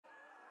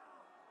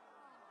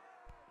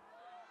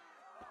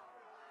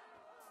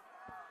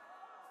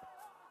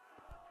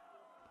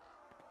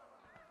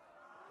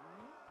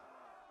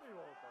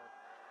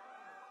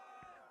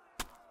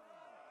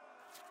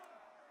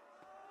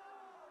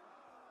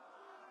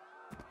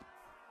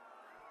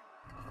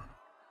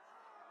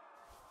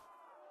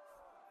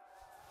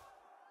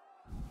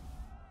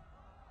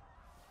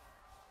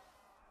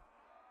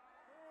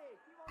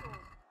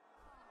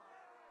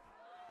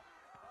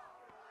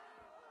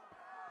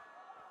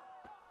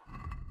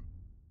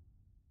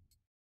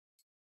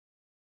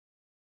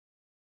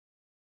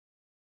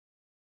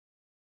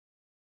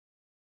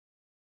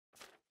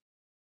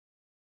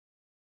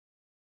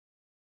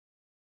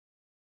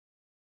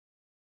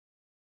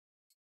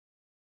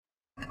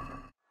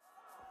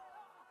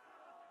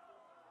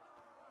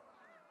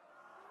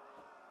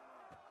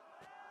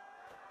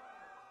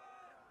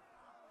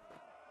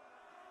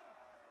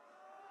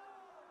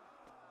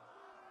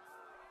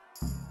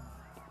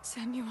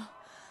Samuel.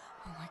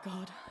 Oh my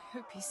God, I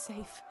hope he's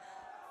safe.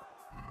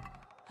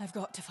 I've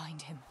got to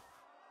find him.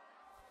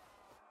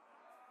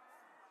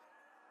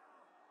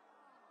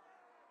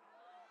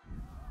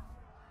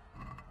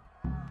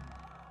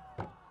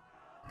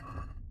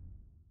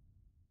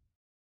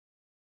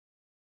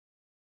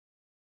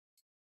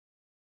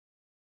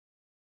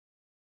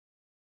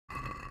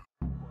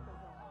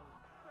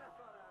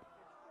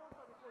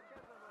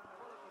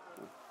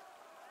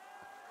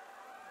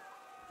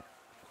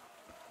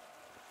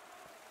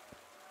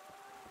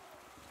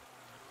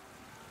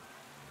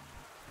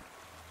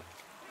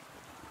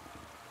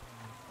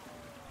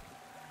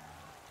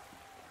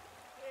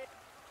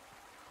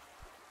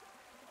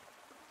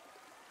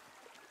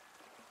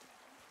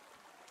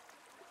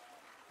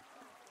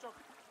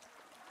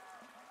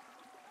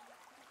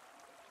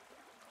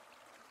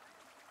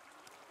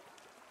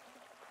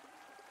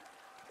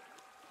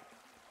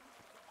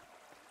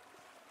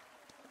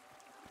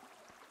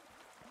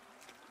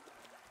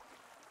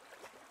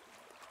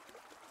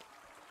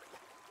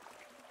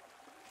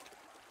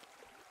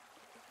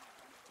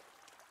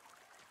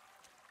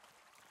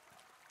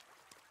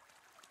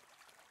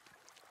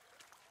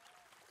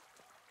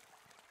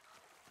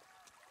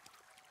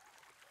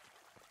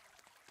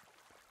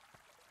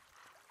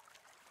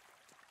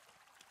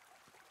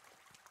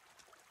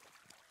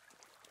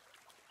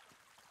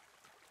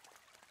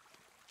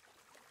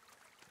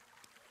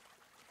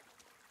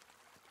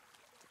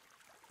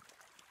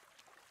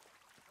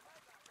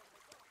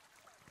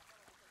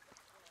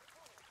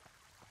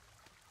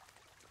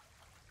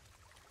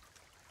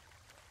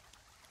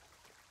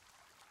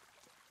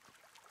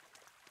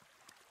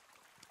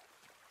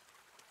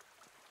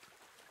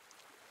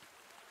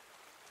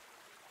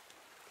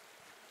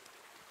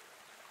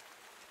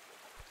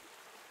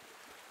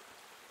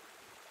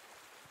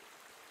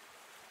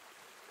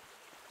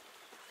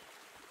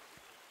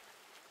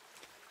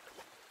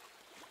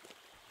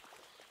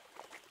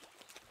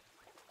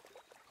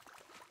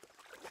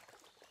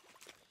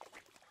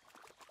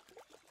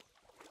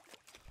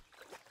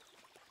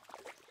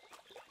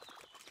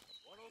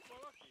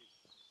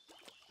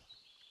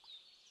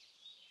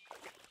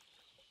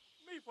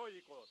 Mi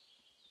folyik ott?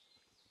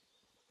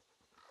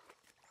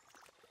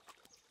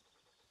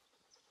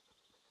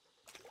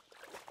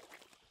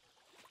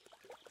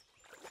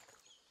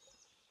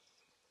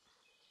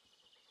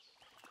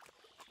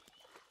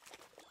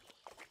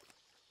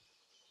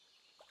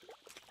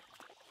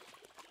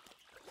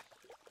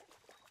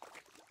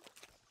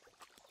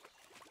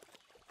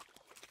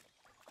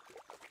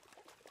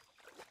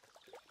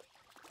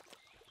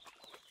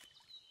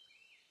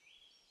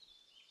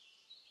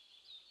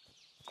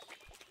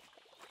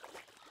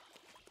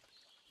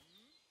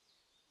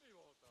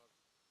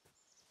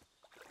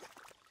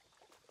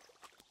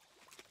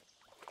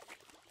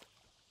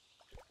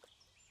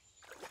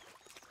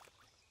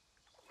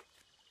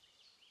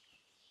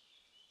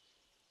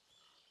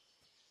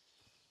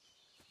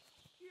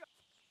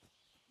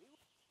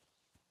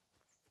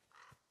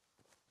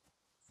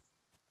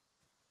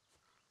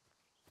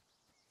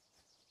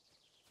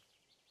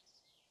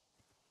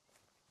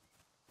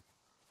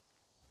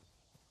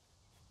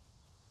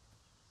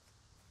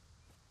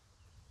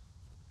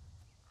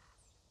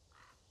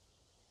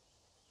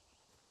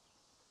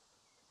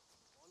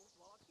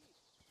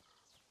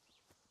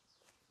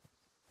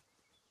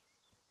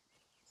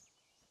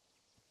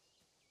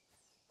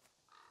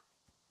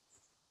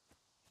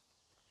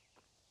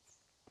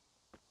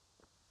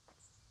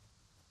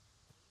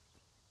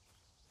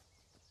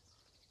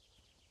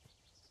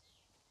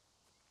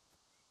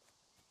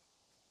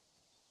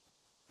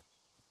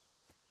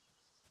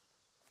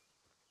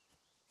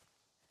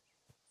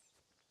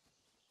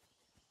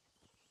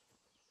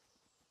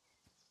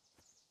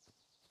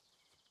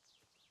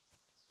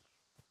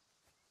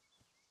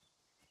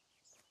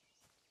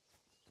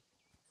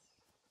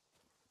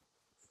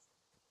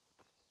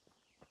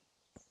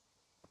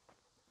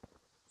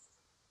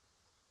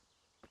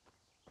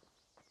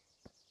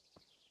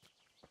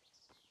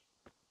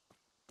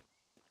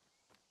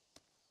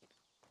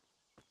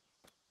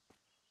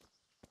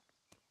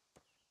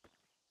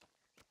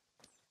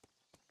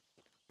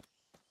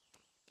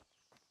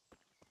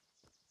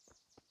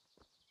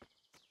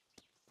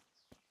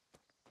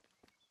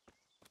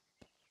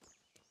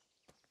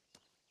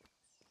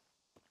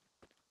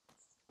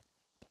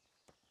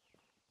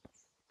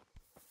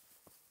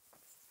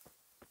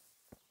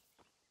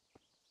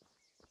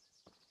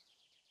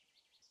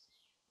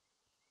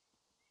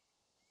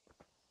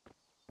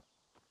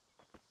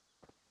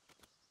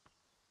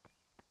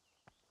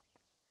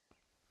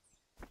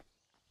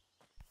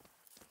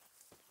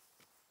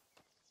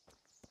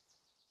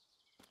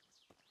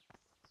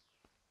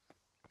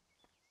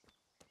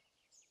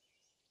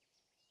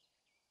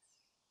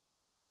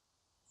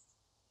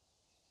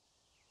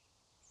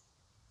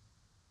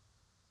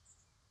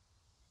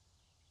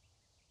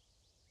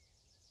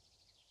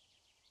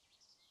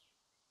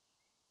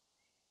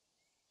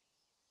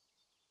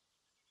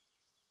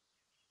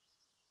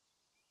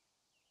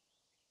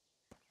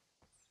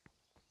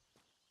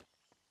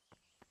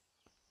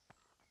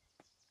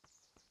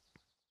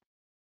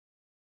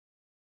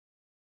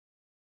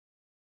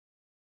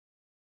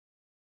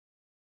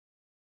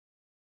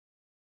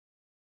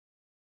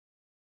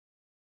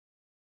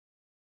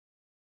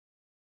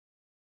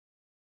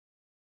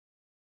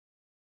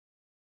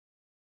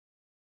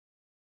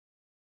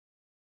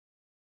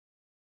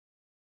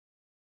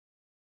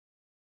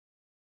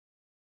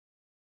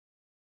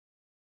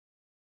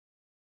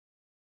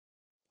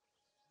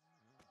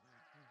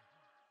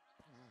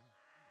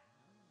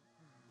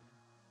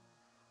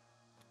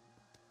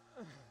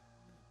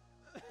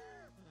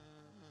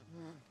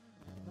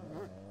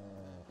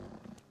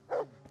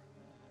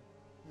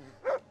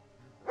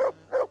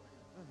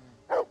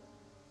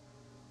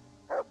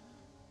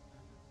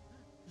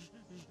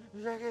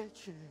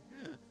 Ragazzi,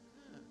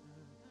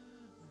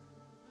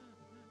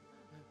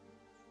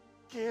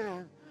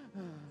 Kieran.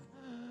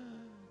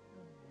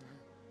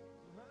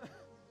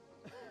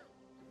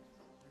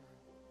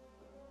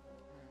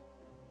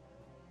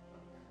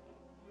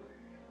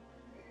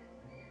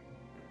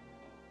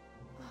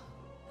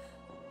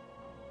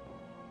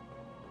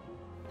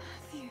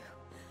 Matthew.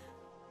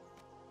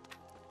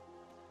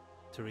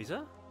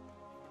 Theresa?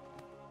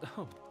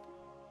 Oh.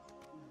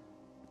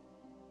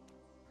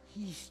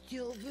 He's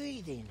still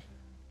breathing.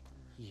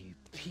 You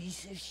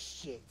piece of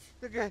shit.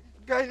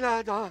 Cái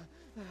là đó.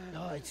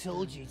 I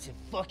told you to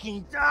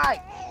fucking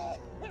die!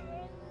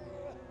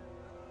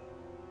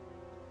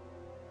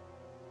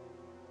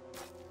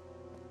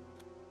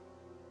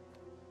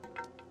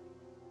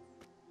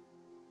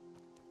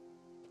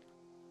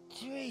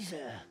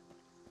 Theresa!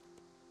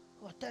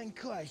 Oh, thank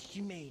Christ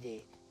you made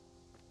it.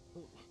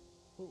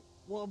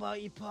 What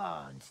about your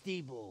pa and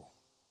Steeble?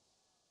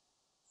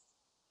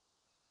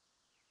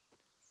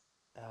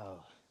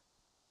 Oh.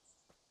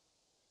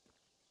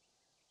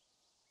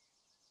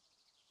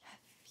 Have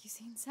you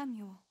seen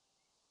Samuel?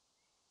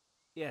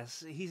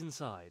 Yes, he's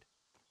inside.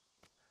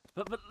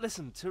 But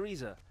listen,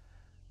 Theresa.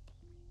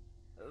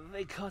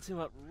 They cut him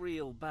up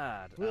real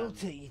bad. We'll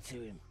take you to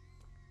him.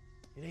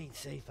 It ain't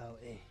safe out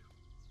here.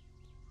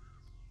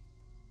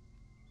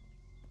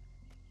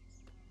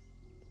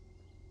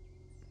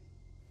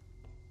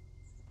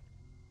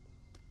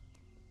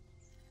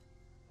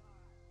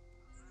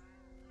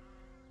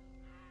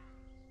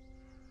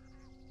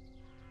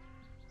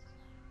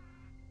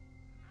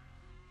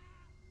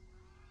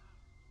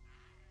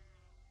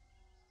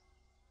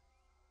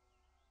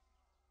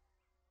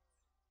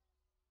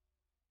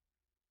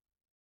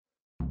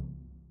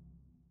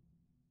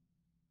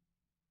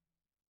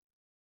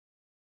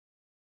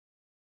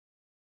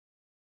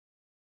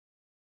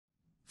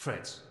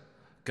 Fritz,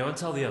 go and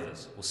tell the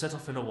others. We'll set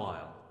off in a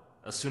while,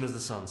 as soon as the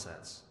sun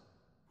sets.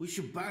 We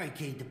should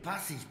barricade the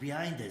passage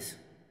behind us,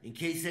 in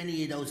case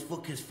any of those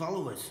fuckers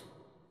follow us.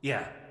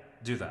 Yeah,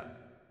 do that.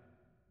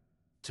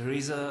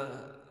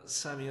 Theresa,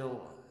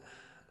 Samuel's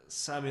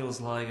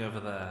lying over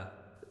there.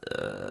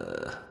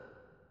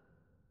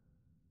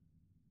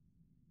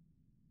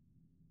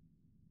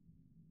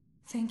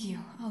 Thank you.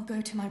 I'll go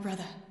to my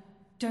brother.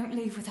 Don't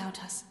leave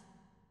without us.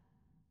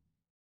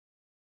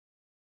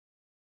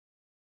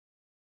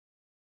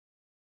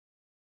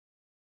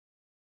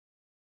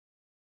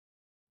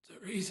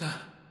 Theresa.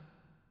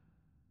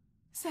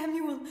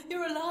 Samuel,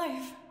 you're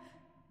alive.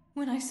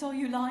 When I saw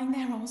you lying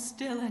there all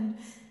still and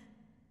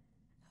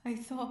I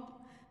thought...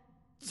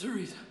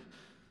 Theresa,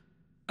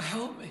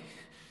 help me.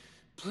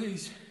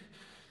 Please.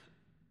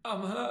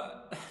 I'm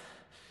hurt.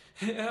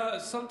 It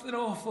hurts. Something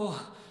awful.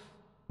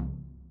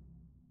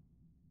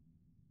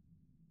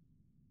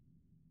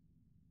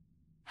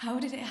 How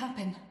did it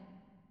happen?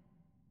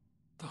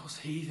 Those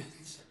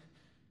heathens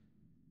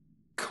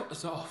cut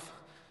us off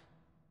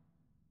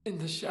in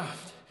the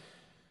shaft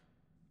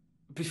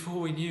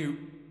before we knew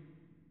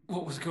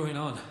what was going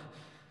on.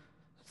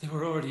 They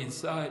were already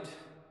inside.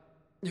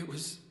 It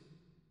was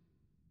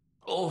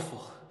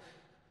awful.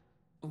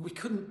 We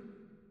couldn't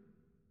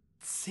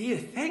see a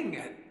thing,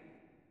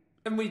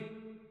 and we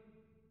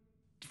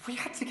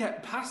had to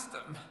get past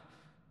them.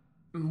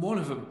 And one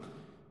of them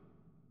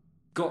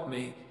got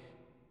me.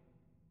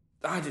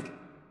 I didn't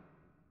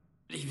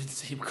even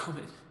see him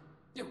coming.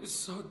 It was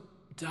so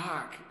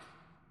dark,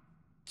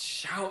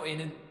 shouting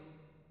and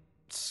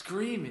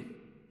screaming.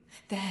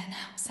 There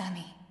now,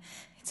 Sammy.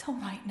 It's all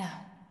right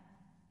now.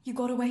 You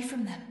got away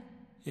from them.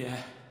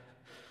 Yeah,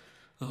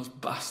 those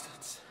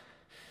bastards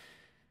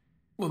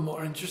were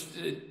more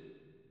interested in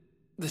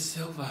the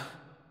silver.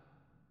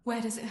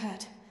 Where does it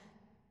hurt?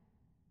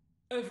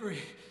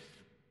 Everywhere.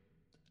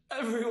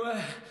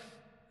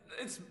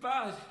 It's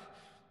bad.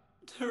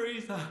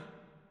 Theresa.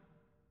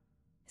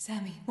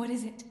 Sammy, what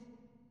is it?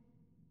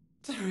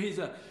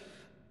 Theresa.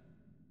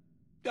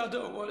 I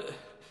don't want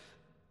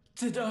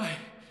to die.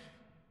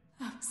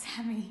 Oh,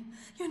 Sammy,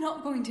 you're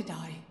not going to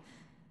die.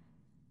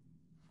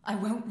 I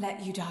won't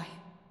let you die.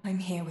 I'm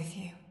here with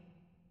you.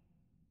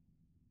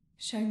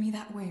 Show me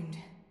that wound.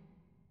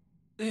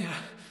 Yeah.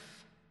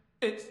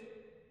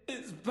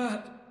 It's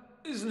bad,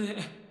 isn't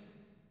it?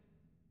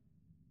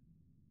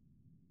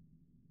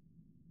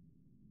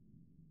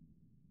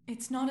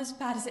 It's not as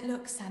bad as it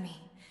looks, Sammy.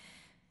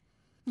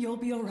 You'll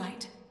be all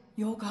right.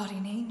 Your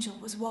guardian angel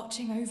was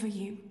watching over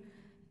you.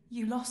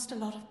 You lost a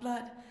lot of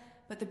blood,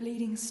 but the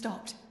bleeding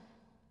stopped.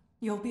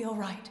 You'll be all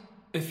right.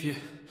 If you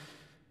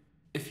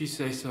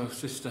say so,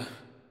 sister.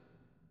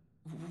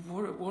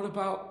 What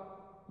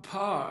about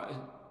Pa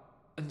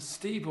and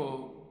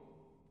Steebo?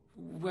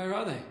 Where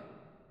are they?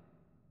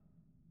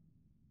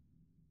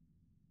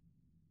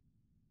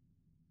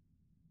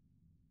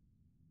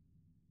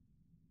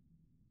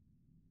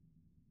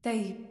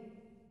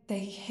 They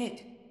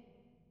hid.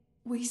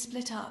 We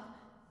split up,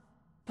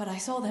 but I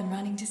saw them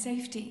running to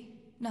safety.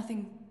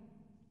 Nothing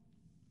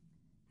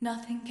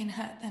can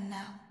hurt them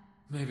now.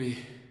 Maybe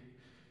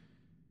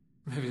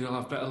they'll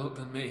have better luck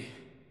than me.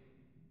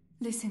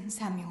 Listen,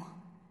 Samuel.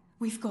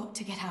 We've got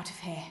to get out of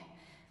here.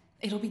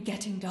 It'll be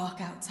getting dark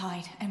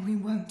outside, and we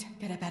won't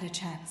get a better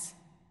chance.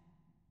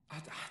 I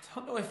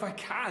don't know if I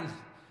can.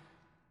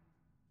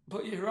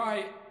 But you're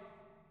right.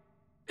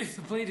 If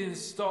the bleeding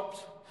has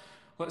stopped,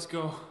 let's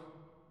go.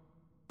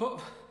 But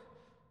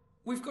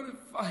we've got to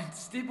find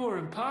Stibor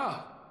and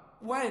Pa.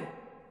 When?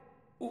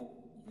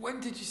 When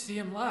did you see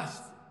him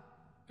last?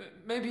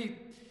 Maybe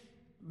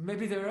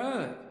they're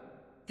hurt.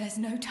 There's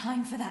no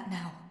time for that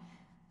now.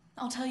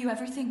 I'll tell you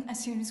everything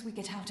as soon as we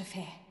get out of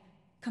here.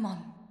 Come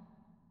on.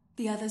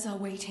 The others are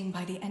waiting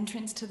by the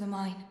entrance to the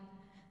mine.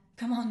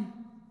 Come on.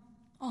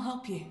 I'll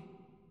help you.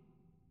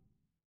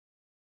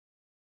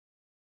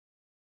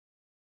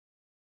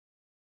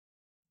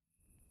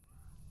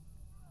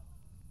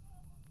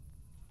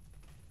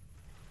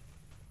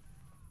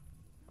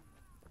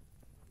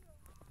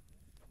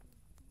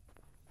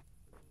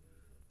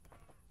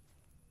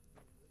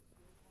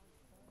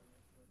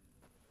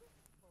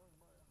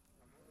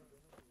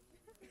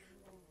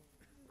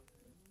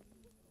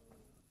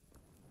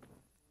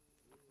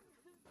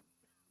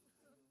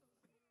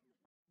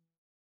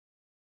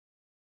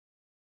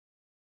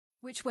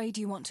 Which way do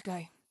you want to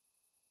go?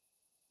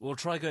 We'll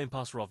try going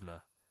past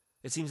Rovna.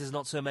 It seems there's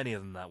not so many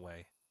of them that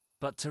way.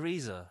 But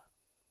Theresa,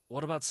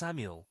 what about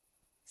Samuel?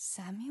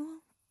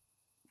 Samuel?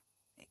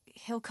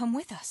 He'll come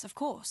with us, of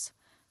course.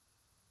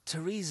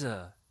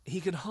 Theresa, he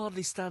can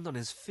hardly stand on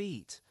his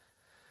feet.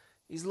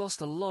 He's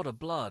lost a lot of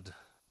blood.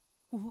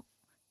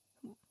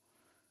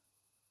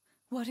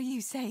 What are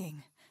you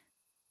saying?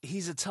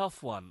 He's a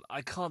tough one,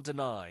 I can't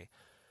deny.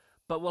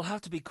 But we'll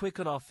have to be quick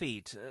on our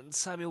feet, and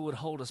Samuel would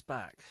hold us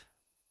back.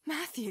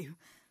 Matthew,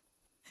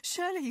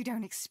 surely you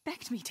don't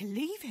expect me to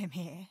leave him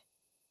here?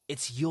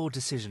 It's your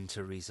decision,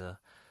 Theresa.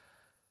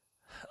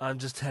 I'm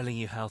just telling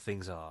you how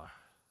things are.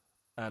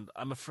 And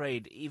I'm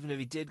afraid, even if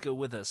he did go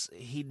with us,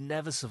 he'd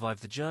never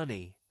survive the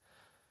journey.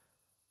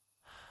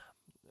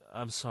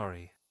 I'm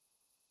sorry.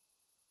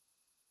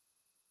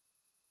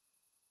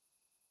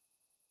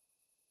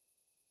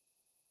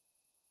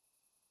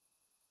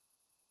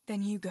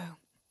 Then you go,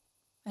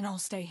 and I'll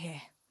stay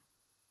here.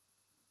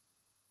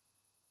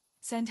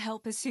 Send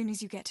help as soon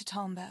as you get to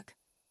Tarnberg.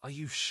 Are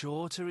you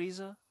sure,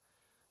 Theresa?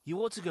 You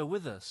ought to go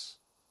with us.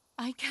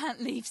 I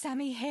can't leave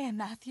Sammy here,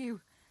 Matthew.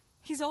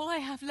 He's all I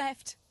have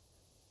left.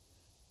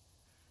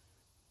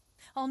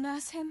 I'll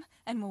nurse him,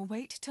 and we'll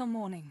wait till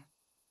morning.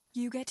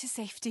 You get to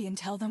safety and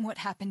tell them what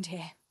happened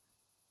here.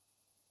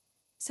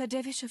 Sir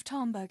Divish of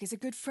Tarnberg is a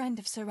good friend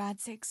of Sir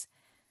Radzig's.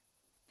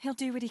 He'll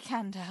do what he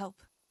can to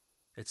help.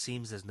 It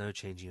seems there's no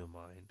changing your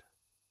mind.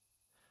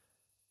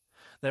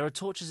 There are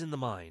torches in the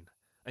mine,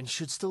 and you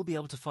should still be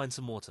able to find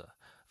some water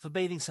for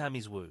bathing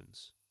Sammy's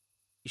wounds.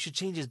 You should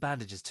change his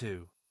bandages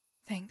too.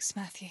 Thanks,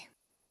 Matthew.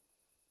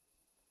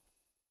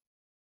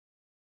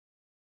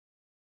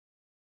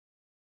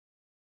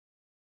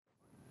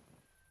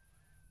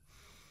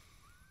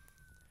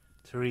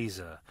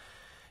 Theresa,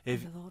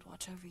 if... May the Lord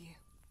watch over you.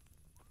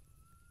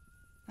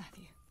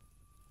 Matthew.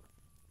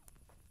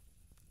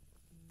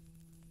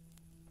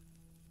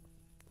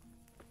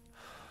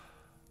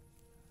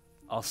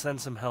 I'll send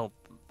some help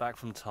back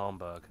from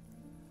Tarnberg.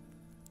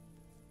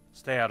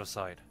 Stay out of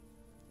sight.